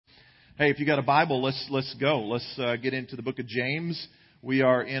Hey, if you got a Bible, let's go. Let's get into the book of James. We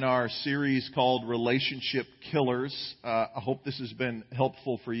are in our series called Relationship Killers. I hope this has been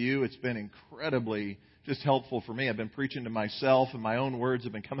helpful for you. It's been incredibly just helpful for me. I've been preaching to myself, and my own words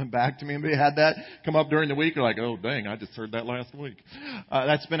have been coming back to me. Anybody had that come up during the week? You're like, oh, dang, I just heard that last week.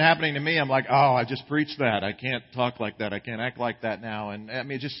 That's been happening to me. I'm like, oh, I just preached that. I can't talk like that. I can't act like that now. And I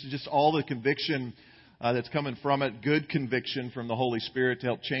mean, just all the conviction that's coming from it, good conviction from the Holy Spirit to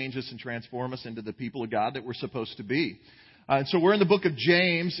help change us and transform us into the people of God that we're supposed to be. And so we're in the book of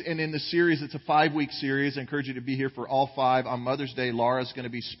James, and in the series, it's a 5-week series. I encourage you to be here for all 5. On Mother's Day, Laura's going to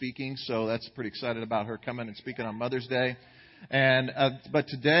be speaking, so that's pretty excited about her coming and speaking on Mother's Day. But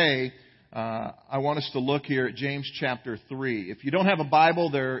today, I want us to look here at James chapter 3. If you don't have a Bible,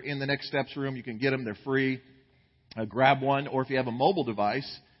 they're in the Next Steps room. You can get them. They're free. Grab one. Or if you have a mobile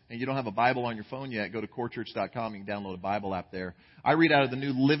device and you don't have a Bible on your phone yet, go to corechurch.com. You can download a Bible app there. I read out of the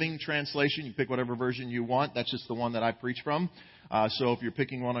New Living Translation. You pick whatever version you want. That's just the one that I preach from. So if you're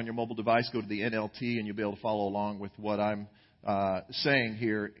picking one on your mobile device, go to the NLT and you'll be able to follow along with what I'm saying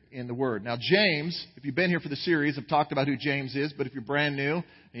here in the Word. Now, James, if you've been here for the series, I've talked about who James is. But if you're brand new and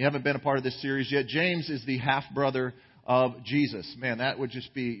you haven't been a part of this series yet, James is the half-brother of Jesus. Man, that would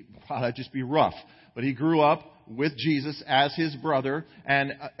just be rough. But he grew up with Jesus as his brother,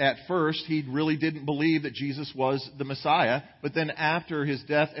 and at first he really didn't believe that Jesus was the Messiah, but then after his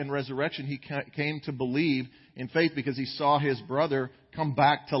death and resurrection he came to believe in faith because he saw his brother come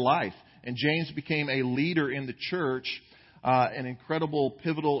back to life. And James became a leader in the church, an incredible,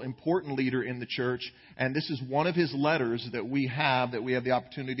 pivotal, important leader in the church, and this is one of his letters that we have the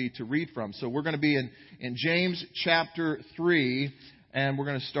opportunity to read from. So we're going to be in James chapter 3, and we're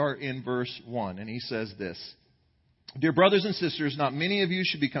going to start in verse 1, and he says this: Dear brothers and sisters, not many of you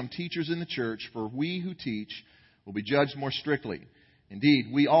should become teachers in the church, for we who teach will be judged more strictly. Indeed,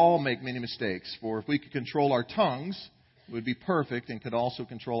 we all make many mistakes, for if we could control our tongues, we would be perfect and could also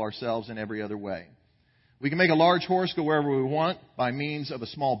control ourselves in every other way. We can make a large horse go wherever we want by means of a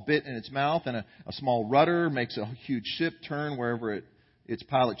small bit in its mouth, and a small rudder makes a huge ship turn wherever its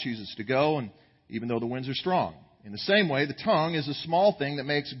pilot chooses to go, and even though the winds are strong. In the same way, the tongue is a small thing that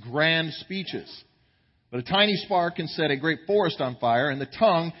makes grand speeches. But a tiny spark can set a great forest on fire, and the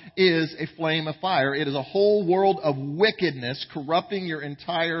tongue is a flame of fire. It is a whole world of wickedness, corrupting your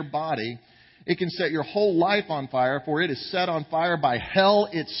entire body. It can set your whole life on fire, for it is set on fire by hell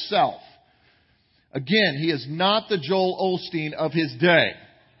itself. Again, he is not the Joel Osteen of his day.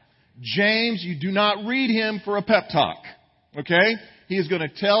 James, you do not read him for a pep talk. Okay? He is going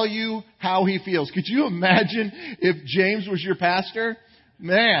to tell you how he feels. Could you imagine if James was your pastor?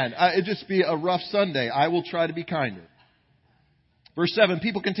 Man, it'd just be a rough Sunday. I will try to be kinder. Verse 7,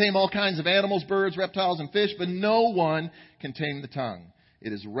 people can tame all kinds of animals, birds, reptiles, and fish, but no one can tame the tongue.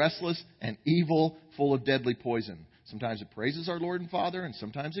 It is restless and evil, full of deadly poison. Sometimes it praises our Lord and Father, and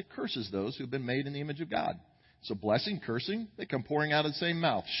sometimes it curses those who have been made in the image of God. So blessing, cursing, they come pouring out of the same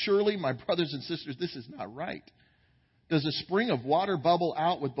mouth. Surely, my brothers and sisters, this is not right. Does a spring of water bubble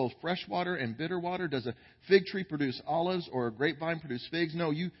out with both fresh water and bitter water? Does a fig tree produce olives or a grapevine produce figs?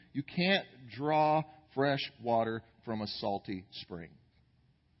 No, you can't draw fresh water from a salty spring.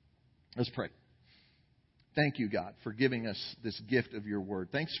 Let's pray. Thank you, God, for giving us this gift of your word.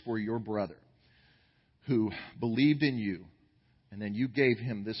 Thanks for your brother who believed in you, and then you gave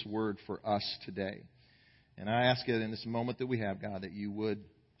him this word for us today. And I ask it in this moment that we have, God, that you would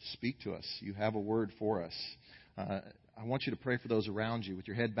speak to us. You have a word for us. I want you to pray for those around you with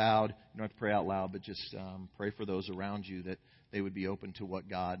your head bowed. You don't have to pray out loud, but just pray for those around you that they would be open to what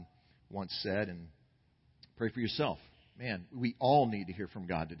God once said, and pray for yourself. Man, we all need to hear from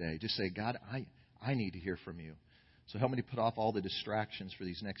God today. Just say, God, I need to hear from you. So help me to put off all the distractions for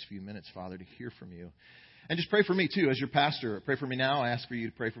these next few minutes, Father, to hear from you. And just pray for me, too, as your pastor. Pray for me now. I ask for you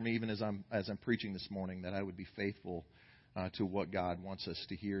to pray for me even as I'm preaching this morning, that I would be faithful to what God wants us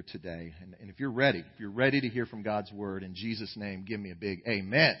to hear today. And if you're ready to hear from God's Word, in Jesus' name, give me a big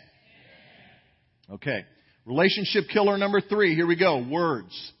amen. Okay. Relationship killer number 3. Here we go.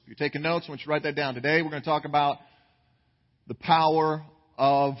 Words. If you're taking notes, I want you to write that down. Today we're going to talk about the power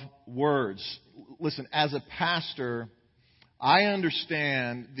of words. Listen, as a pastor, I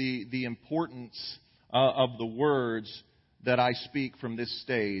understand the importance of the words that I speak from this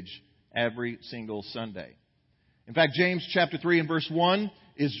stage every single Sunday. In fact, James chapter 3 and verse 1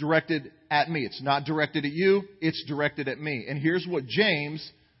 is directed at me. It's not directed at you. It's directed at me. And here's what James,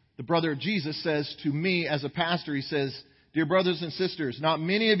 the brother of Jesus, says to me as a pastor. He says, Dear brothers and sisters, not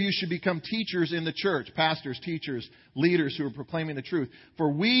many of you should become teachers in the church, pastors, teachers, leaders who are proclaiming the truth.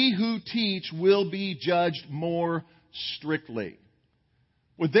 For we who teach will be judged more strictly.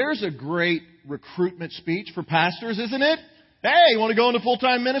 Well, there's a great recruitment speech for pastors, isn't it? Hey, you want to go into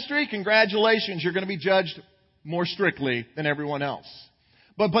full-time ministry? Congratulations, you're going to be judged more strictly than everyone else.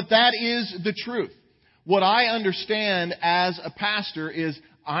 But that is the truth. What I understand as a pastor is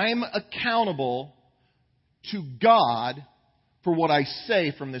I'm accountable to God for what I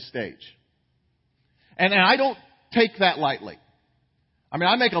say from this stage. And I don't take that lightly. I mean,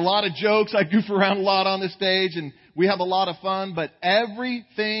 I make a lot of jokes. I goof around a lot on the stage, and we have a lot of fun. But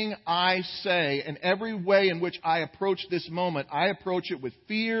everything I say and every way in which I approach this moment, I approach it with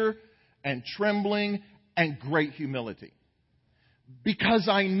fear and trembling and great humility. Because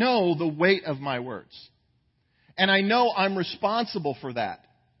I know the weight of my words. And I know I'm responsible for that.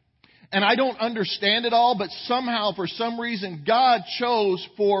 And I don't understand it all, but somehow, for some reason, God chose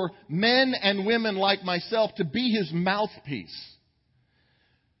for men and women like myself to be His mouthpiece.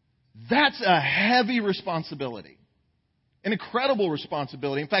 That's a heavy responsibility. An incredible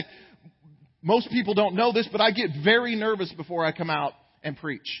responsibility. In fact, most people don't know this, but I get very nervous before I come out and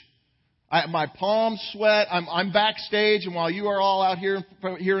preach. My palms sweat. I'm backstage, and while you are all out here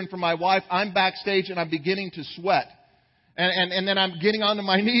hearing from my wife, I'm backstage and I'm beginning to sweat. And then I'm getting onto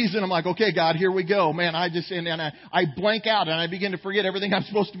my knees and I'm like, okay, God, here we go. Man, I blank out and I begin to forget everything I'm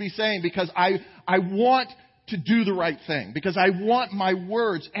supposed to be saying because I want to do the right thing. Because I want my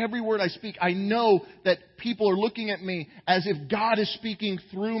words, every word I speak, I know that people are looking at me as if God is speaking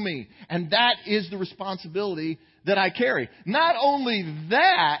through me. And that is the responsibility that I carry. Not only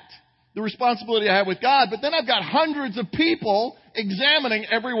that, the responsibility I have with God, but then I've got hundreds of people examining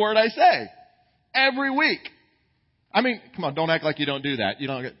every word I say. Every week. I mean, come on, don't act like you don't do that. You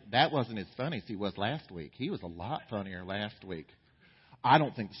don't. That wasn't as funny as he was last week. He was a lot funnier last week. I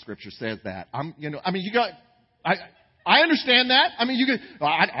don't think the Scripture says that. I understand that. I mean,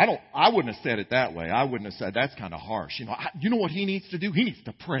 I wouldn't have said it that way. I wouldn't have said that's kind of harsh. You know what he needs to do? He needs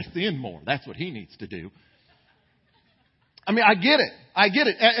to press in more. That's what he needs to do. I mean, I get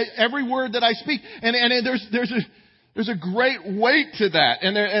it. Every word that I speak, and there's a great weight to that,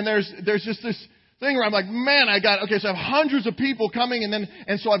 and there's just this thing where I'm like, man, so I have hundreds of people coming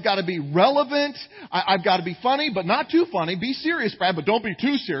and so I've got to be relevant. I've got to be funny, but not too funny. Be serious, Brad, but don't be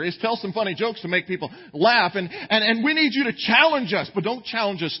too serious. Tell some funny jokes to make people laugh. And we need you to challenge us, but don't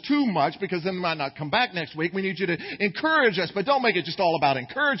challenge us too much because then we might not come back next week. We need you to encourage us, but don't make it just all about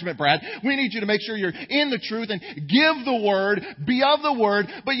encouragement, Brad. We need you to make sure you're in the truth and give the word, be of the word.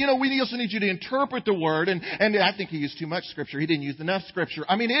 But we also need you to interpret the word. And I think he used too much scripture. He didn't use enough scripture.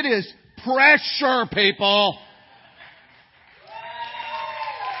 I mean, it is pressure, people.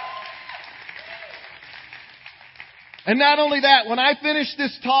 And not only that, when I finish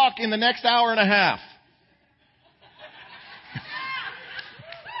this talk in the next hour and a half,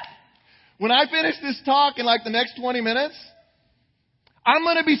 when I finish this talk in like the next 20 minutes, I'm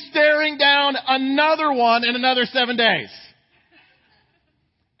going to be staring down another one in another 7 days.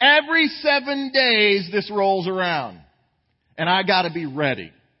 Every 7 days this rolls around. And I got to be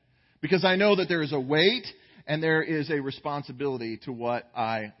ready. Because I know that there is a weight and there is a responsibility to what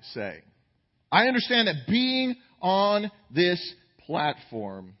I say. I understand that being on this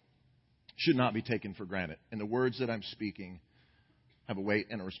platform should not be taken for granted. And the words that I'm speaking have a weight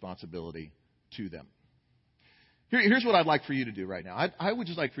and a responsibility to them. Here's what I'd like for you to do right now. I would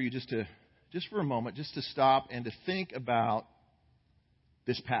just like for you just for a moment, just to stop and to think about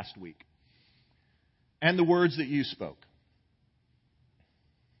this past week and the words that you spoke.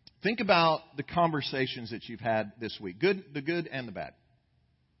 Think about the conversations that you've had this week, the good and the bad.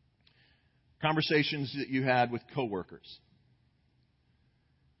 Conversations that you had with coworkers.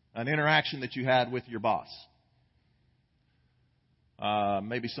 An interaction that you had with your boss.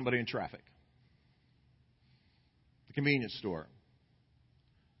 Maybe somebody in traffic. The convenience store.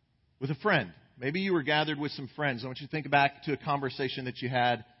 With a friend. Maybe you were gathered with some friends. I want you to think back to a conversation that you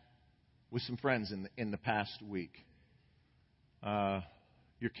had with some friends in the past week.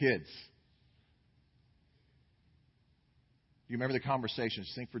 Your kids. Do you remember the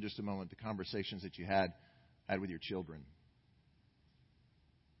conversations? Think for just a moment the conversations that you had with your children.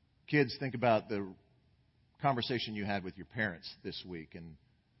 Kids, think about the conversation you had with your parents this week. And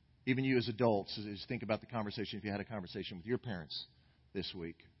even you as adults, think about the conversation if you had a conversation with your parents this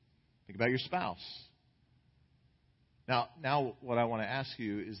week. Think about your spouse. Now what I want to ask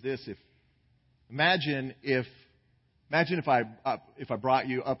you is this. Imagine if I brought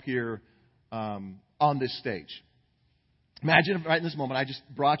you up here on this stage. Imagine if right in this moment I just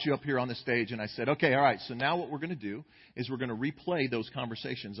brought you up here on the stage and I said, okay, all right, so now what we're going to do is we're going to replay those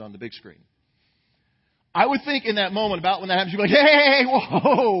conversations on the big screen. I would think in that moment about when that happens, you'd be like, hey,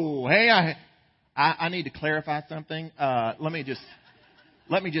 whoa, hey, I need to clarify something. Let me just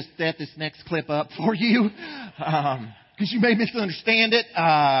let me just set this next clip up for you, because you may misunderstand it.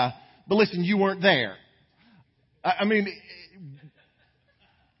 But listen, you weren't there. I mean,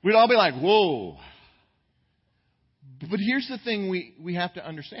 we'd all be like, whoa. But here's the thing we have to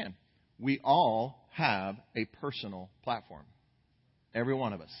understand. We all have a personal platform. Every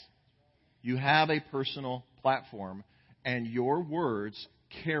one of us. You have a personal platform, and your words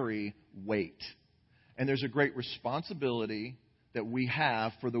carry weight. And there's a great responsibility that we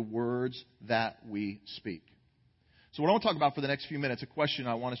have for the words that we speak. So what I want to talk about for the next few minutes, a question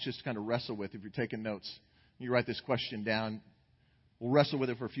I want us just to kind of wrestle with. If you're taking notes, you write this question down. We'll wrestle with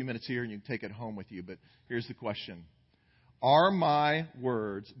it for a few minutes here, and you can take it home with you. But here's the question. Are my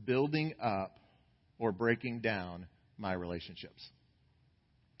words building up or breaking down my relationships?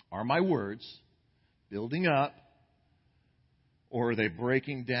 Are my words building up or are they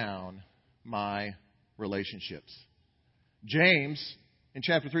breaking down my relationships? James in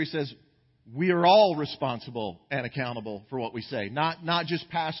chapter 3 says, we are all responsible and accountable for what we say. Not just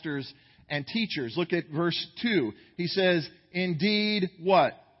pastors and teachers. Look at verse 2. He says, indeed,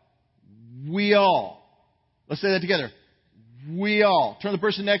 what? We all. Let's say that together. We all. Turn to the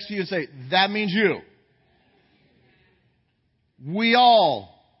person next to you and say, that means you. We all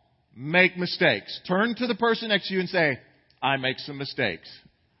make mistakes. Turn to the person next to you and say, I make some mistakes.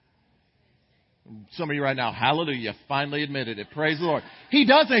 Some of you right now, hallelujah, finally admitted it. Praise the Lord. He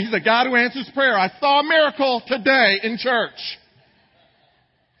does it. He's the God who answers prayer. I saw a miracle today in church.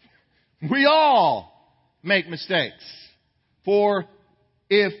 We all make mistakes. For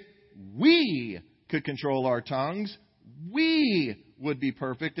if we could control our tongues, we would be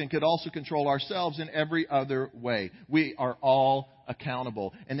perfect and could also control ourselves in every other way. We are all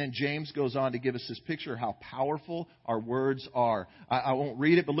accountable. And then James goes on to give us this picture of how powerful our words are. I won't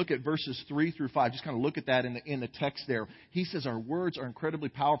read it, but look at verses 3 through 5. Just kind of look at that in the text there. He says our words are incredibly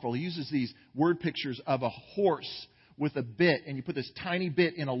powerful. He uses these word pictures of a horse with a bit, and you put this tiny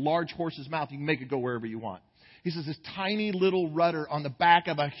bit in a large horse's mouth. You can make it go wherever you want. He says this tiny little rudder on the back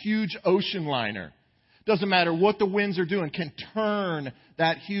of a huge ocean liner. Doesn't matter what the winds are doing, can turn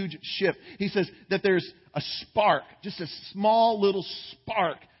that huge ship. He says that there's a spark, just a small little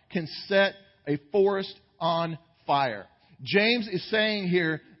spark can set a forest on fire. James is saying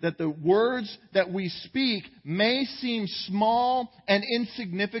here that the words that we speak may seem small and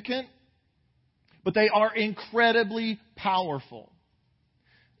insignificant, but they are incredibly powerful.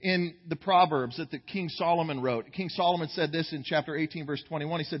 In the Proverbs that the King Solomon wrote, King Solomon said this in chapter 18, verse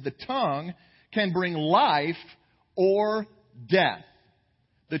 21. He said, the tongue can bring life or death.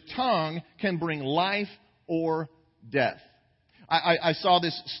 The tongue can bring life or death. I saw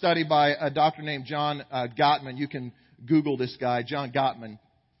this study by a doctor named John Gottman. You can Google this guy, John Gottman,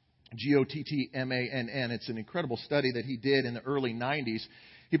 Gottmann. It's an incredible study that he did in the early 90s.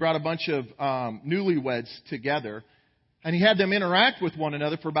 He brought a bunch of newlyweds together, and he had them interact with one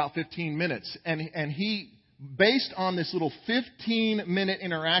another for about 15 minutes. And he, based on this little 15-minute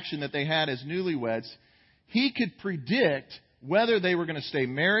interaction that they had as newlyweds, he could predict whether they were going to stay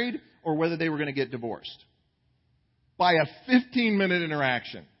married or whether they were going to get divorced. By a 15-minute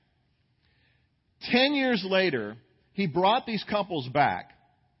interaction. 10 years later, he brought these couples back,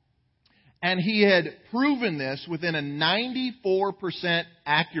 and he had proven this within a 94%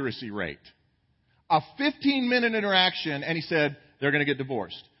 accuracy rate. A 15-minute interaction, and he said, they're going to get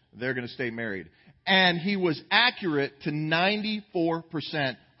divorced. They're going to stay married. And he was accurate to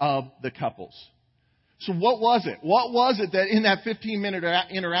 94% of the couples. So what was it? What was it that in that 15-minute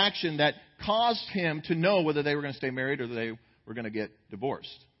interaction that caused him to know whether they were going to stay married or they were going to get divorced?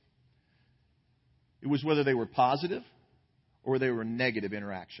 It was whether they were positive or they were negative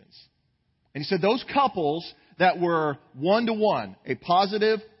interactions. And he said those couples that were 1-to-1, a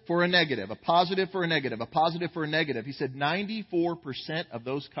positive for a negative, a positive for a negative, a positive for a negative. He said 94% of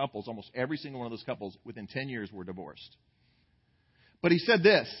those couples, almost every single one of those couples, within 10 years were divorced. But he said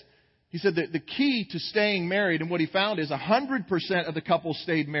this. He said that the key to staying married, and what he found is 100% of the couples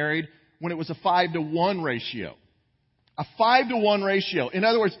stayed married when it was a 5-to-1 ratio. A 5-to-1 ratio. In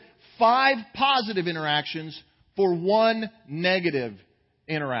other words, 5 positive interactions for 1 negative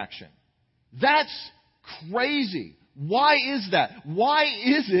interaction. That's crazy. Why is that? Why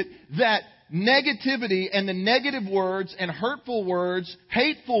is it that negativity and the negative words and hurtful words,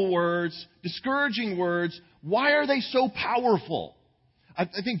 hateful words, discouraging words, why are they so powerful? I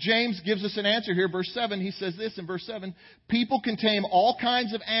think James gives us an answer here. Verse 7, he says this in verse 7. People can tame all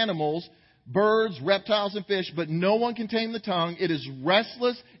kinds of animals, birds, reptiles, and fish, but no one can tame the tongue. It is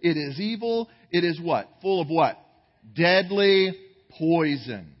restless. It is evil. It is what? Full of what? Deadly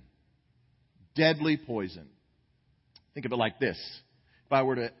poison. Deadly poison. Think of it like this. If I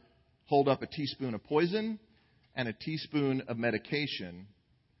were to hold up a teaspoon of poison and a teaspoon of medication,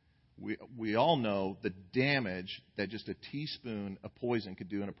 we all know the damage that just a teaspoon of poison could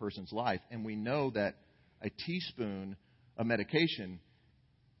do in a person's life. And we know that a teaspoon of medication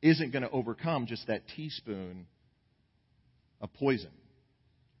isn't going to overcome just that teaspoon of poison.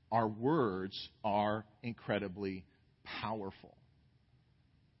 Our words are incredibly powerful.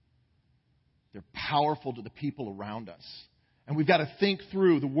 They're powerful to the people around us. And we've got to think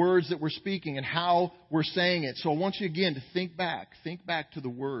through the words that we're speaking and how we're saying it. So I want you again to think back. Think back to the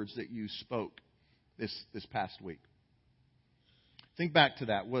words that you spoke this past week. Think back to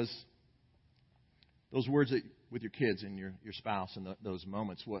that. Was those words that with your kids and your spouse and those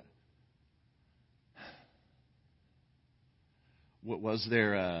moments, what was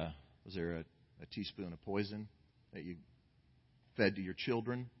there a teaspoon of poison that you fed to your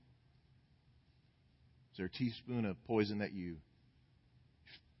children? Is there a teaspoon of poison that you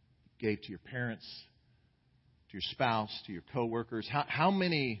gave to your parents, to your spouse, to your coworkers? How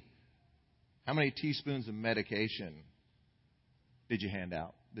many teaspoons of medication did you hand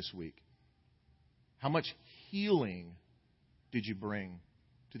out this week? How much healing did you bring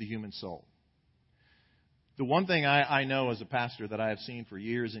to the human soul? The one thing I know as a pastor that I have seen for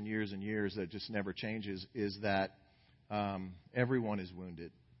years and years and years that just never changes is that everyone is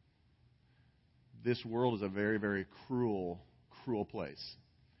wounded. This world is a very, very cruel place.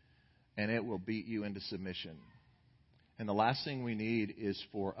 And it will beat you into submission. And the last thing we need is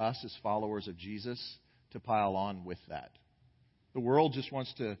for us as followers of Jesus to pile on with that. The world just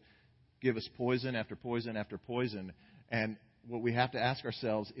wants to give us poison after poison after poison. And what we have to ask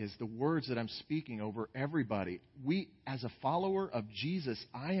ourselves is the words that I'm speaking over everybody. As a follower of Jesus,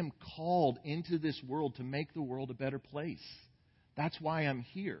 I am called into this world to make the world a better place. That's why I'm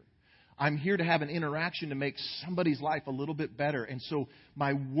here. I'm here to have an interaction to make somebody's life a little bit better. And so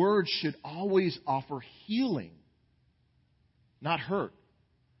my words should always offer healing, not hurt.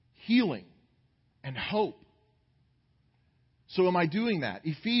 Healing and hope. So am I doing that?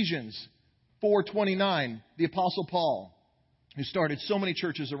 Ephesians 4:29, the Apostle Paul, who started so many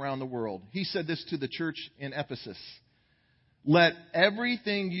churches around the world, he said this to the church in Ephesus: "Let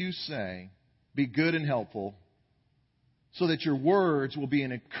everything you say be good and helpful, so that your words will be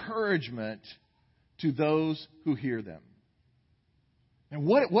an encouragement to those who hear them." And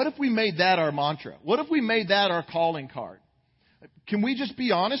what if we made that our mantra? What if we made that our calling card? Can we just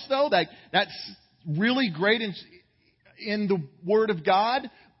be honest, though? That's really great in the Word of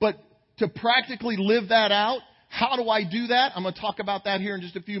God, but to practically live that out, how do I do that? I'm going to talk about that here in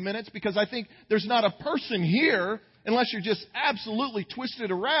just a few minutes, because I think there's not a person here, unless you're just absolutely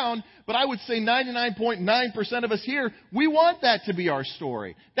twisted around, but I would say 99.9% of us here, we want that to be our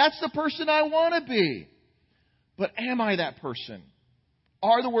story. That's the person I want to be. But am I that person?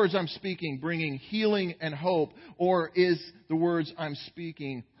 Are the words I'm speaking bringing healing and hope, or is the words I'm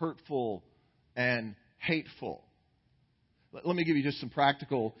speaking hurtful and hateful? Let me give you just some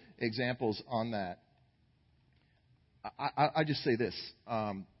practical examples on that. I just say this.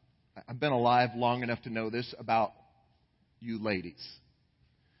 I've been alive long enough to know this about you ladies.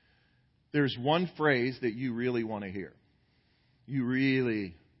 There's one phrase that you really want to hear. You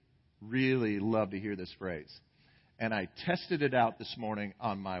really, really love to hear this phrase. And I tested it out this morning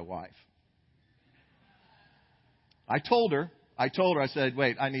on my wife. I told her, I said,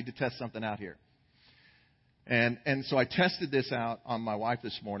 wait, I need to test something out here. And so I tested this out on my wife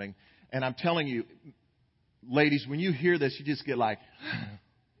this morning. And I'm telling you, ladies, when you hear this, you just get like...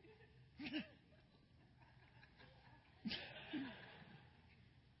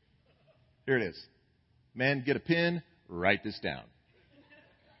 Here it is. Men, get a pen, write this down.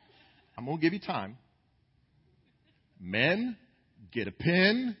 I'm going to give you time. Men, get a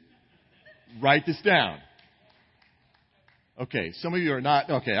pen, write this down. Okay, some of you are not.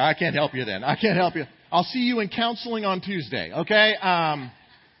 Okay, I can't help you then. I can't help you. I'll see you in counseling on Tuesday, okay?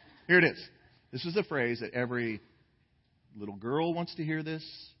 Here it is. This is a phrase that every little girl wants to hear this.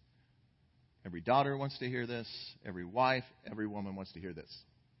 Every daughter wants to hear this. Every wife, every woman wants to hear this.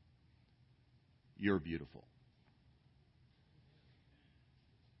 You're beautiful.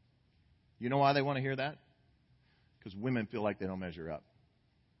 You know why they want to hear that? Because women feel like they don't measure up.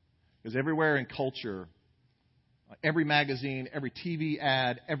 Because everywhere in culture, every magazine, every TV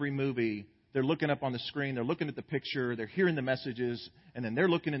ad, every movie, they're looking up on the screen, they're looking at the picture, they're hearing the messages, and then they're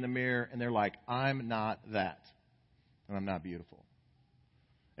looking in the mirror and they're like, I'm not that. And I'm not beautiful.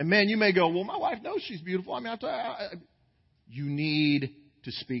 And man, you may go, well, my wife knows she's beautiful. I mean, you need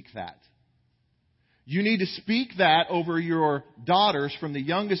to speak that. You need to speak that over your daughters from the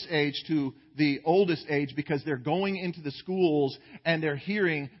youngest age to the oldest age because they're going into the schools and they're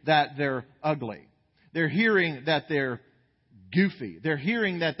hearing that they're ugly. They're hearing that they're goofy. They're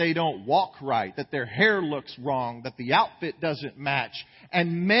hearing that they don't walk right, that their hair looks wrong, that the outfit doesn't match.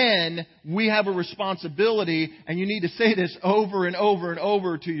 And men, we have a responsibility, and you need to say this over and over and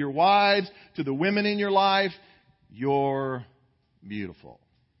over to your wives, to the women in your life. You're beautiful.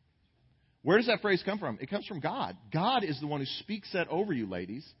 Where does that phrase come from? It comes from God. God is the one who speaks that over you,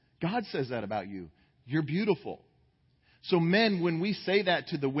 ladies. God says that about you. You're beautiful. So men, when we say that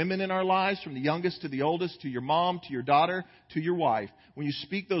to the women in our lives, from the youngest to the oldest, to your mom, to your daughter, to your wife, when you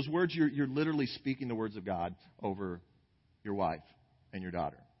speak those words, you're literally speaking the words of God over your wife and your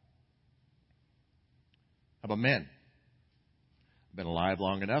daughter. How about men? I've been alive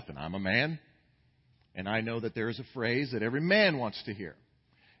long enough, and I'm a man, and I know that there is a phrase that every man wants to hear.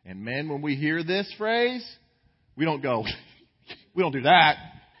 And men, when we hear this phrase, we don't go, we don't do that.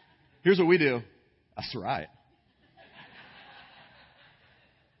 Here's what we do. That's right.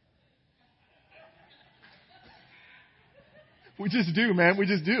 We just do, man. We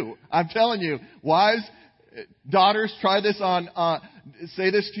just do. I'm telling you. Wives, daughters, try this on,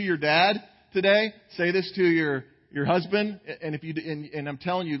 say this to your dad today. Say this to your husband. And if you, and I'm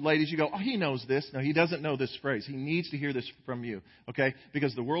telling you, ladies, you go, oh, he knows this. No, he doesn't know this phrase. He needs to hear this from you. Okay?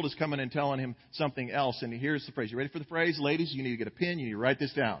 Because the world is coming and telling him something else. And here's the phrase. You ready for the phrase? Ladies, you need to get a pen. You need to write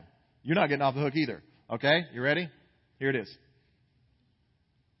this down. You're not getting off the hook either. Okay? You ready? Here it is.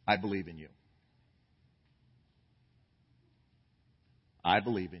 I believe in you. I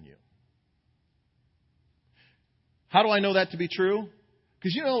believe in you. How do I know that to be true?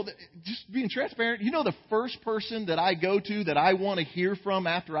 Because, just being transparent, the first person that I go to that I want to hear from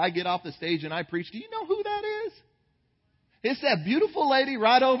after I get off the stage and I preach, do you know who that is? It's that beautiful lady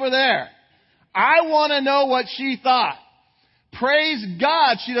right over there. I want to know what she thought. Praise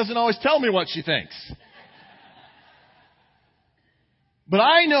God, she doesn't always tell me what she thinks. But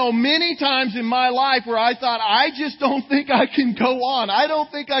I know many times in my life where I thought, I just don't think I can go on. I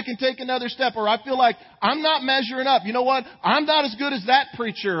don't think I can take another step, or I feel like I'm not measuring up. You know what? I'm not as good as that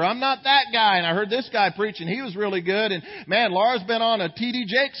preacher. I'm not that guy. And I heard this guy preach, and he was really good. And man, Laura's been on a T.D.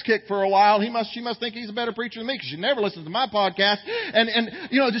 Jakes kick for a while. She must think he's a better preacher than me because she never listens to my podcast. And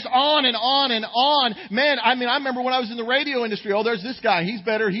just on and on and on. Man, I remember when I was in the radio industry. Oh, there's this guy. He's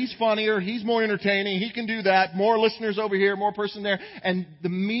better. He's funnier. He's more entertaining. He can do that. More listeners over here. More person there. And the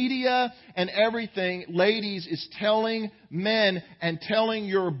media and everything, ladies, is telling men and telling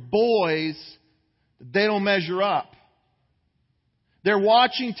your boys that they don't measure up. They're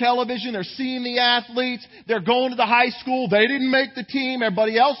watching television. They're seeing the athletes. They're going to the high school. They didn't make the team.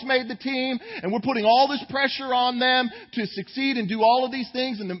 Everybody else made the team. And we're putting all this pressure on them to succeed and do all of these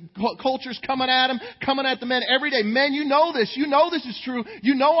things. And the culture's coming at them, coming at the men every day. Men, you know this. You know this is true.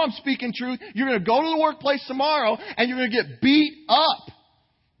 You know I'm speaking truth. You're going to go to the workplace tomorrow and you're going to get beat up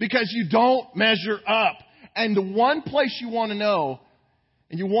because you don't measure up. And the one place you want to know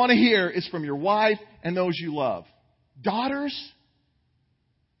and you want to hear is from your wife and those you love. Daughters,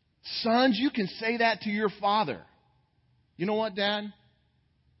 sons, you can say that to your father. You know what, Dad?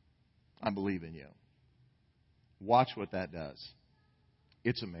 I believe in you. Watch what that does.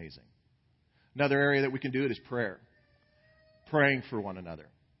 It's amazing. Another area that we can do it is prayer. Praying for one another.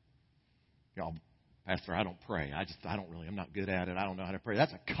 Pastor, I don't pray. I'm not good at it. I don't know how to pray.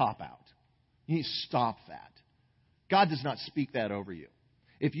 That's a cop-out. You need to stop that. God does not speak that over you.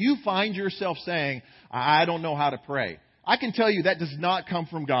 If you find yourself saying, I don't know how to pray, I can tell you that does not come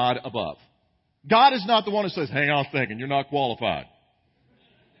from God above. God is not the one who says, hang on a second, you're not qualified.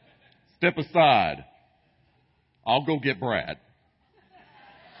 Step aside. I'll go get Brad.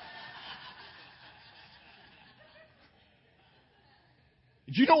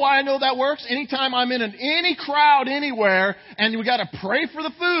 Do you know why I know that works? Anytime I'm in any crowd anywhere and we got to pray for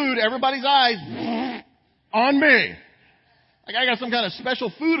the food, everybody's eyes on me. Like I got some kind of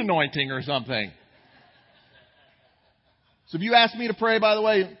special food anointing or something. So if you ask me to pray, by the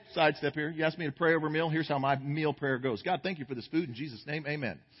way, sidestep here, you ask me to pray over a meal, here's how my meal prayer goes. God, thank you for this food in Jesus' name,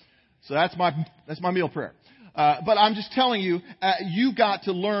 amen. So that's my meal prayer. But I'm just telling you, you got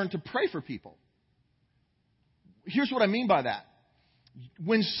to learn to pray for people. Here's what I mean by that.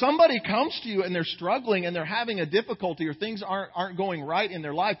 When somebody comes to you and they're struggling and they're having a difficulty or things aren't going right in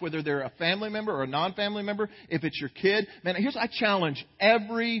their life, whether they're a family member or a non-family member, if it's your kid, man, I challenge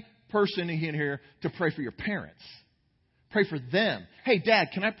every person in here to pray for your parents. Pray for them. Hey,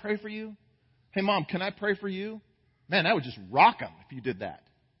 Dad, can I pray for you? Hey, Mom, can I pray for you? Man, that would just rock them if you did that.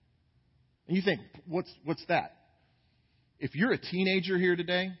 And you think, what's that? If you're a teenager here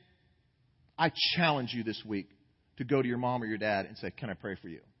today, I challenge you this week to go to your mom or your dad and say, can I pray for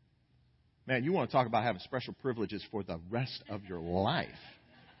you? Man, you want to talk about having special privileges for the rest of your life.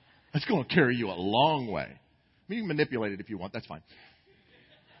 That's going to carry you a long way. I mean, you can manipulate it if you want. That's fine.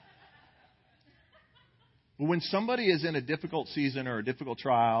 But when somebody is in a difficult season or a difficult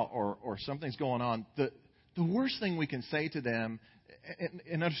trial or something's going on, the worst thing we can say to them,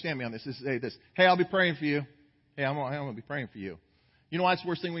 and understand me on this, is say this: hey, I'll be praying for you. Hey, I'm going to be praying for you. You know why it's the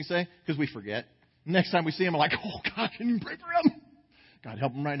worst thing we say? Because we forget. Next time we see him, we're like, oh, God, can you pray for him? God,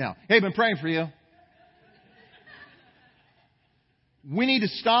 help him right now. Hey, I've been praying for you. We need to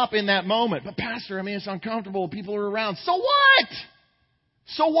stop in that moment. But Pastor, I mean, it's uncomfortable. People are around. So what?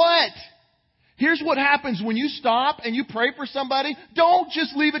 So what? Here's what happens when you stop and you pray for somebody. Don't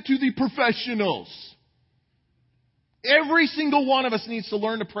just leave it to the professionals. Every single one of us needs to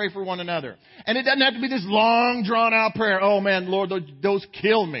learn to pray for one another. And it doesn't have to be this long, drawn-out prayer. Oh, man, Lord, those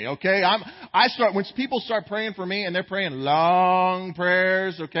kill me, okay? When people start praying for me and they're praying long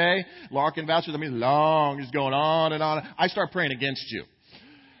prayers, okay? Larkin voucher, that means long, just going on and on. I start praying against you.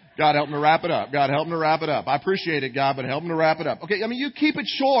 God, help me to wrap it up. God, help me to wrap it up. I appreciate it, God, but help me to wrap it up. Okay, I mean, you keep it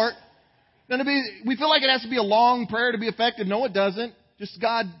short. We feel like it has to be a long prayer to be effective. No, it doesn't. Just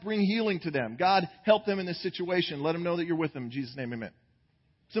God, bring healing to them. God, help them in this situation. Let them know that you're with them. In Jesus' name, amen.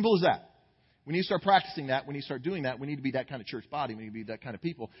 Simple as that. We need to start practicing that. We need to start doing that. We need to be that kind of church body. We need to be that kind of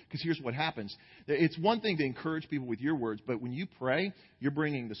people. Because here's what happens. It's one thing to encourage people with your words, but when you pray, you're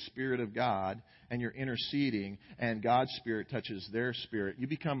bringing the Spirit of God and you're interceding, and God's Spirit touches their spirit. You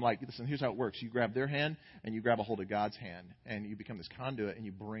become like, listen, here's how it works. You grab their hand and you grab a hold of God's hand, and you become this conduit, and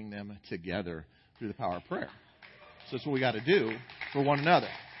you bring them together through the power of prayer. So that's what we got to do for one another.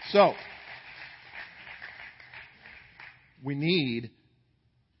 So we need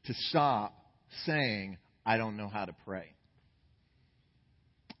to stop saying, I don't know how to pray.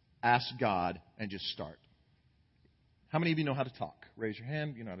 Ask God and just start. How many of you know how to talk? Raise your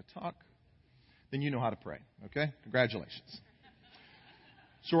hand. You know how to talk. Then you know how to pray. Okay? Congratulations.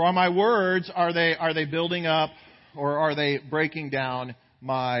 So are my words, are they building up, or are they breaking down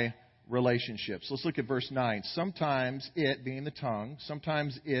my relationships? Let's look at verse 9. Sometimes it, being the tongue,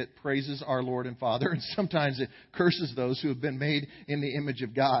 sometimes it praises our Lord and Father, and sometimes it curses those who have been made in the image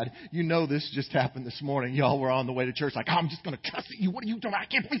of God. You know this just happened this morning. Y'all were on the way to church like, I'm just going to cuss at you. What are you doing? I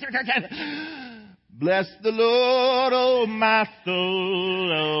can't believe it. Bless the Lord, oh my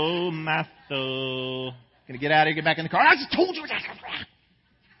soul, oh my soul. Gonna get out of here, get back in the car. I just told you.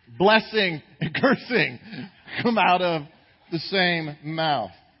 Blessing and cursing come out of the same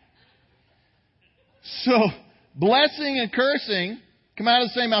mouth. So, blessing and cursing come out of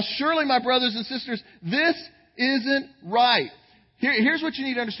the same mouth. Surely, my brothers and sisters, this isn't right. Here's what you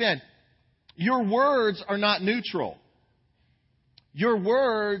need to understand. Your words are not neutral. Your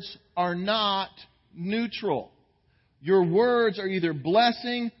words are not neutral. Your words are either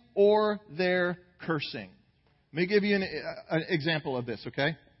blessing or they're cursing. Let me give you an example of this,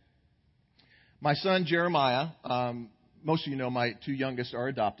 okay? My son Jeremiah, most of you know my two youngest are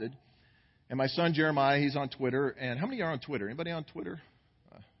adopted. And my son Jeremiah, he's on Twitter. And how many are on Twitter? Anybody on Twitter?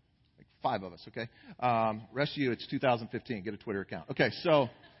 Like 5 of us, okay? Rest of you, it's 2015. Get a Twitter account. Okay, so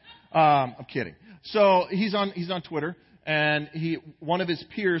I'm kidding. So he's on Twitter, and one of his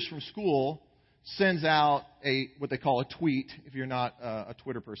peers from school sends out what they call a tweet. If you're not a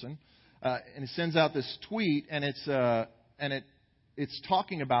Twitter person, and he sends out this tweet, and it's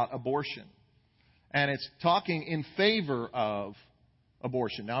talking about abortion, and it's talking in favor of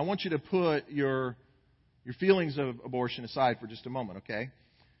abortion. Now, I want you to put your feelings of abortion aside for just a moment, okay?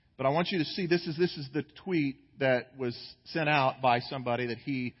 But I want you to see this is the tweet that was sent out by somebody that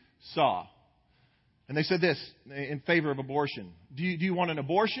he saw. And they said this in favor of abortion. Do you want an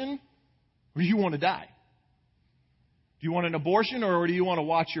abortion, or do you want to die? Do you want an abortion, or do you want to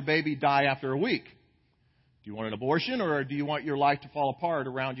watch your baby die after a week? Do you want an abortion, or do you want your life to fall apart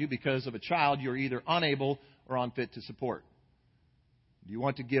around you because of a child you're either unable or unfit to support? Do you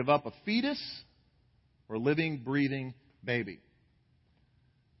want to give up a fetus or a living, breathing baby?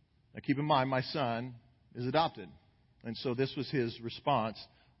 Now keep in mind, my son is adopted. And so this was his response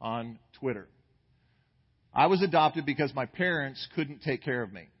on Twitter. I was adopted because my parents couldn't take care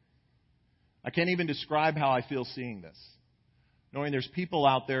of me. I can't even describe how I feel seeing this. Knowing there's people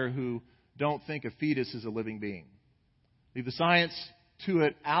out there who don't think a fetus is a living being. Leave the science to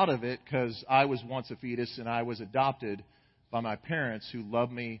it out of it, because I was once a fetus and I was adopted by my parents who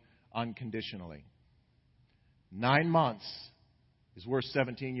love me unconditionally. 9 months is worth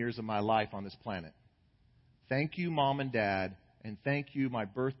 17 years of my life on this planet. Thank you, Mom and Dad, and thank you, my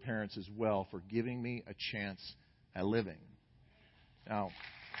birth parents, as well, for giving me a chance at living. Now,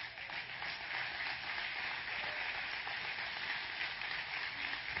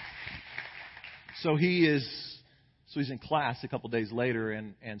 So he's in class a couple days later,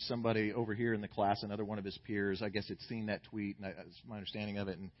 and somebody over here in the class, another one of his peers, I guess had seen that tweet, and that's my understanding of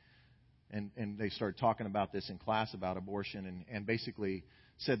it, and they started talking about this in class about abortion, and basically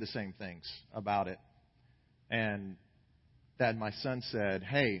said the same things about it. And Dad, my son said,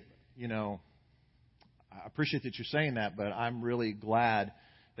 hey, I appreciate that you're saying that, but I'm really glad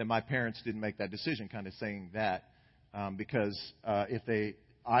that my parents didn't make that decision, kind of saying that, because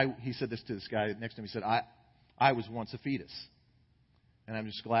he said this to this guy next to him, he said, I was once a fetus, and I'm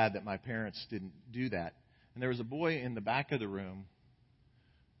just glad that my parents didn't do that. And there was a boy in the back of the room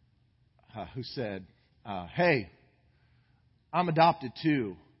who said, hey, I'm adopted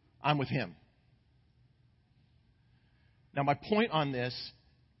too. I'm with him. Now, my point on this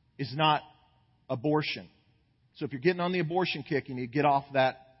is not abortion. So if you're getting on the abortion kick, you need to get off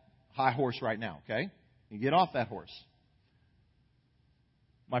that high horse right now, okay? You get off that horse.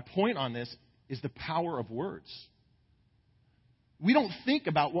 My point on this is the power of words. We don't think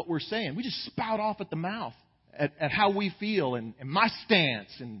about what we're saying. We just spout off at the mouth at how we feel and my stance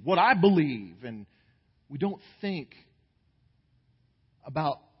and what I believe. And we don't think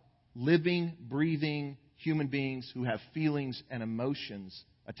about living, breathing human beings who have feelings and emotions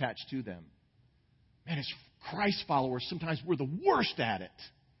attached to them. Man, as Christ followers, sometimes we're the worst at it.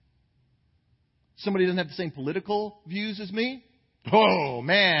 Somebody doesn't have the same political views as me. Oh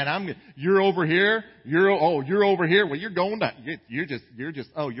man, you're over here. You're over here. Well, you're going to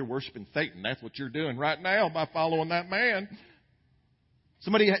you're worshiping Satan. That's what you're doing right now by following that man.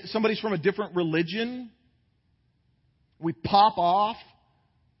 Somebody's from a different religion. We pop off,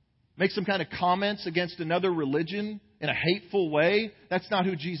 make some kind of comments against another religion in a hateful way. That's not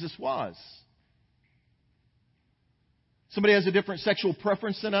who Jesus was. Somebody has a different sexual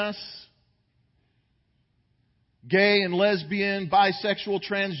preference than us. Gay and lesbian, bisexual,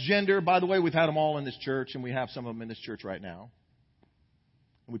 transgender. By the way, we've had them all in this church, and we have some of them in this church right now.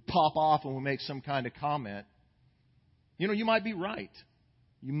 And we pop off and we make some kind of comment. You might be right.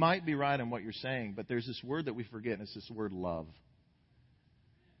 You might be right in what you're saying, but there's this word that we forget, and it's this word love.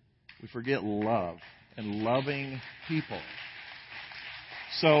 We forget love and loving people.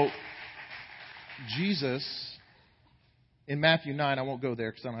 So, Jesus, in Matthew 9, I won't go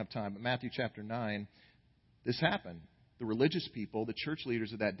there because I don't have time, but Matthew chapter 9, this happened. The religious people, the church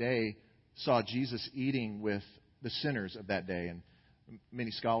leaders of that day, saw Jesus eating with the sinners of that day. And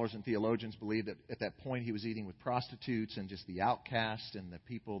many scholars and theologians believe that at that point he was eating with prostitutes and just the outcasts and the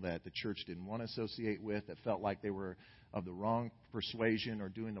people that the church didn't want to associate with, that felt like they were of the wrong persuasion or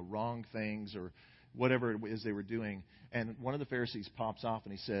doing the wrong things or whatever it is they were doing. And one of the Pharisees pops off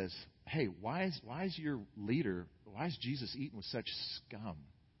and he says, hey, why is your leader, why is Jesus eating with such scum?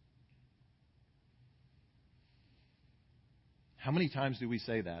 How many times do we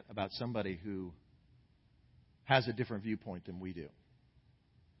say that about somebody who has a different viewpoint than we do?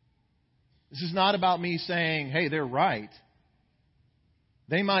 This is not about me saying, hey, they're right.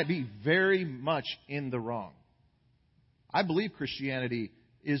 They might be very much in the wrong. I believe Christianity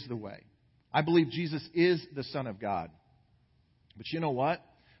is the way. I believe Jesus is the Son of God. But you know what?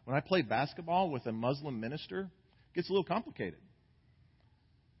 When I play basketball with a Muslim minister, it gets a little complicated.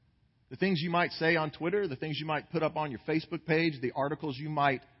 The things you might say on Twitter, the things you might put up on your Facebook page, the articles you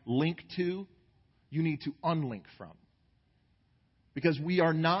might link to, you need to unlink from. Because we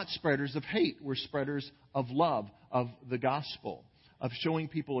are not spreaders of hate. We're spreaders of love, of the gospel, of showing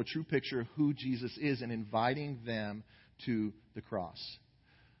people a true picture of who Jesus is and inviting them to the cross.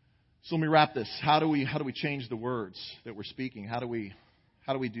 So let me wrap this. How do we change the words that we're speaking? How do we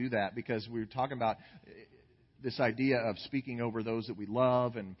do that? Because we were talking about this idea of speaking over those that we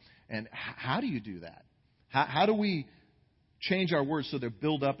love, and how do you do that? How do we change our words so they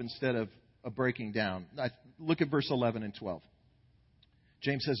build up instead of breaking down? Look at verse 11 and 12.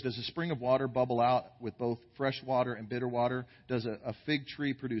 James says, does a spring of water bubble out with both fresh water and bitter water? Does a fig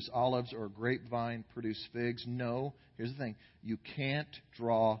tree produce olives or a grapevine produce figs? No. Here's the thing. You can't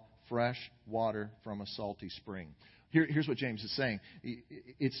draw fresh water from a salty spring. Here's what James is saying.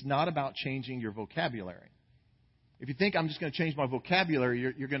 It's not about changing your vocabulary. If you think I'm just going to change my vocabulary,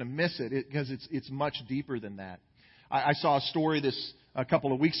 you're going to miss it because it's much deeper than that. I saw a story a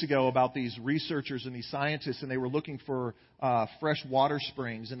couple of weeks ago about these researchers and these scientists, and they were looking for fresh water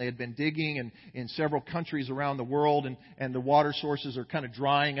springs, and they had been digging in several countries around the world, and the water sources are kind of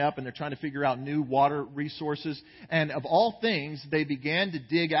drying up, and they're trying to figure out new water resources. And of all things, they began to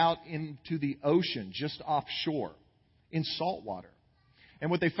dig out into the ocean just offshore in salt water. And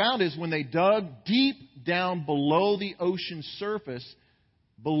what they found is when they dug deep down below the ocean surface,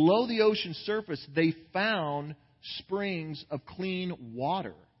 they found springs of clean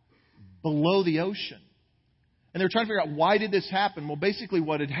water below the ocean. And they were trying to figure out, why did this happen? Well, basically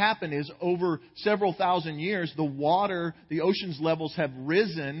what had happened is over several thousand years, the water, the ocean's levels have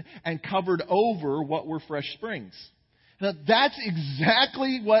risen and covered over what were fresh springs. Now, that's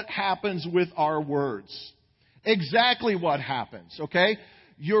exactly what happens with our words. Exactly what happens, okay?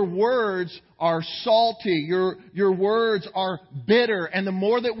 Your words are salty. Your words are bitter. And the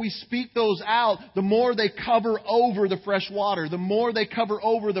more that we speak those out, the more they cover over the fresh water. The more they cover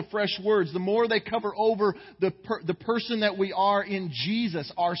over the fresh words. The more they cover over the person that we are in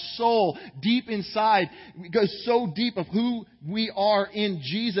Jesus. Our soul, deep inside, goes so deep of who we are in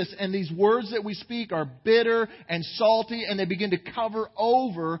Jesus. And these words that we speak are bitter and salty, and they begin to cover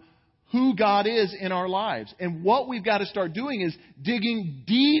over who God is in our lives. And what we've got to start doing is digging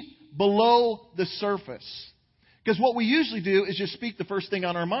deep below the surface. Because what we usually do is just speak the first thing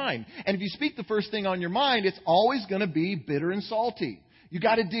on our mind. And if you speak the first thing on your mind, it's always going to be bitter and salty. You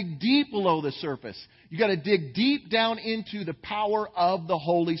got to dig deep below the surface. You got to dig deep down into the power of the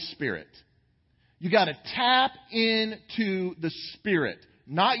Holy Spirit. You got to tap into the Spirit.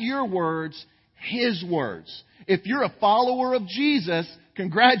 Not your words, His words. If you're a follower of Jesus,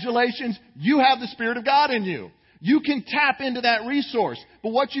 congratulations, you have the Spirit of God in you. You can tap into that resource.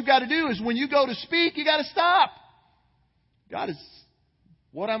 But what you've got to do is when you go to speak, you got to stop. God, is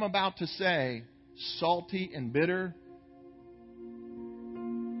what I'm about to say salty and bitter?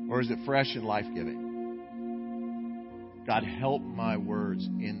 Or is it fresh and life-giving? God, help my words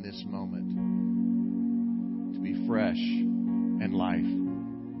in this moment to be fresh and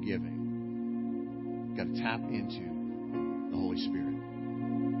life-giving. You've got to tap into the Holy Spirit.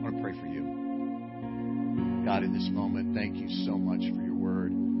 I want to pray for you. God, in this moment, thank you so much for your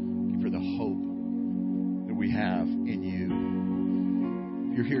word. Thank you for the hope that we have in you.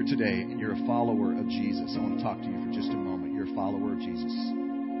 If you're here today and you're a follower of Jesus, I want to talk to you for just a moment. You're a follower of Jesus,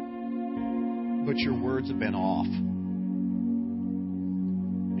 but your words have been off.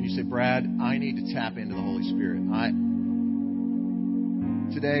 And you say, Brad, I need to tap into the Holy Spirit.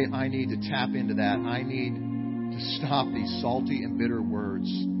 Today, I need to tap into that. I need to stop these salty and bitter words.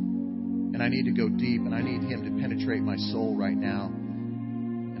 And I need to go deep, and I need Him to penetrate my soul right now.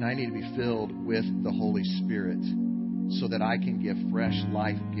 And I need to be filled with the Holy Spirit so that I can give fresh,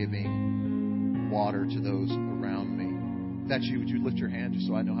 life-giving water to those around me. If that's you, would you lift your hand just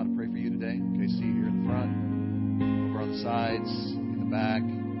so I know how to pray for you today? Okay, see you here in the front, over on the sides, in the back,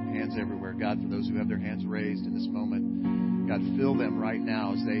 hands everywhere. God, for those who have their hands raised in this moment, God, fill them right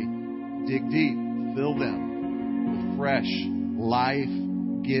now as they dig deep. Fill them with fresh,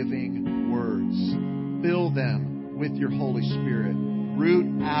 life-giving words. Fill them with your Holy Spirit.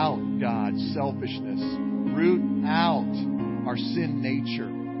 Root out, God, selfishness. Root out our sin nature.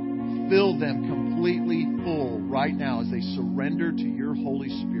 Fill them completely full right now as they surrender to your Holy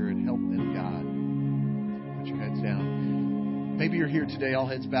Spirit. Help them, God. Put your heads down. Maybe you're here today, all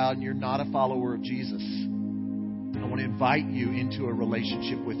heads bowed, and you're not a follower of Jesus. I want to invite you into a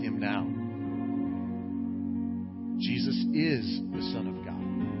relationship with Him now. Jesus is the Son of God.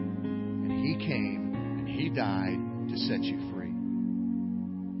 And He came and He died to set you free.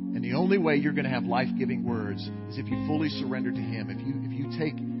 And the only way you're going to have life-giving words is if you fully surrender to Him. If you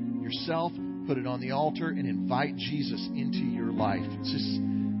take yourself, put it on the altar, and invite Jesus into your life. It's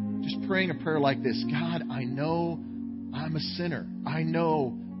just praying a prayer like this. God, I know I'm a sinner. I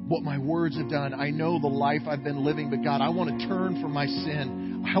know what my words have done. I know the life I've been living. But God, I want to turn from my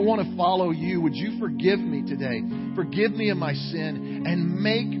sin. I want to follow you. Would you forgive me today? Forgive me of my sin and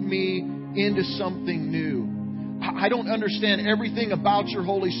make me into something new. I don't understand everything about your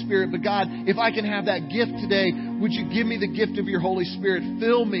Holy Spirit, but God, if I can have that gift today, would you give me the gift of your Holy Spirit?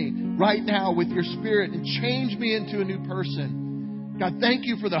 Fill me right now with your Spirit and change me into a new person. God, thank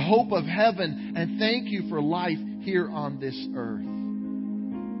you for the hope of heaven and thank you for life here on this earth.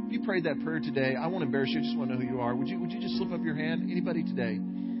 If you prayed that prayer today, I won't embarrass you. I just want to know who you are. Would you just slip up your hand? Anybody today?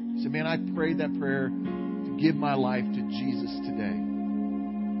 Say, man, I prayed that prayer to give my life to Jesus today.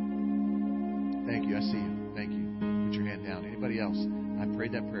 Thank you. I see you. Thank you. Put your hand down. Anybody else? I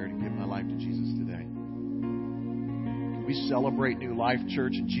prayed that prayer to give my life to Jesus today. Can we celebrate New Life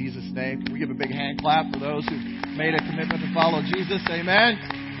Church in Jesus' name? Can we give a big hand clap for those who made a commitment to follow Jesus? Amen.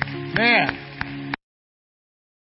 Man.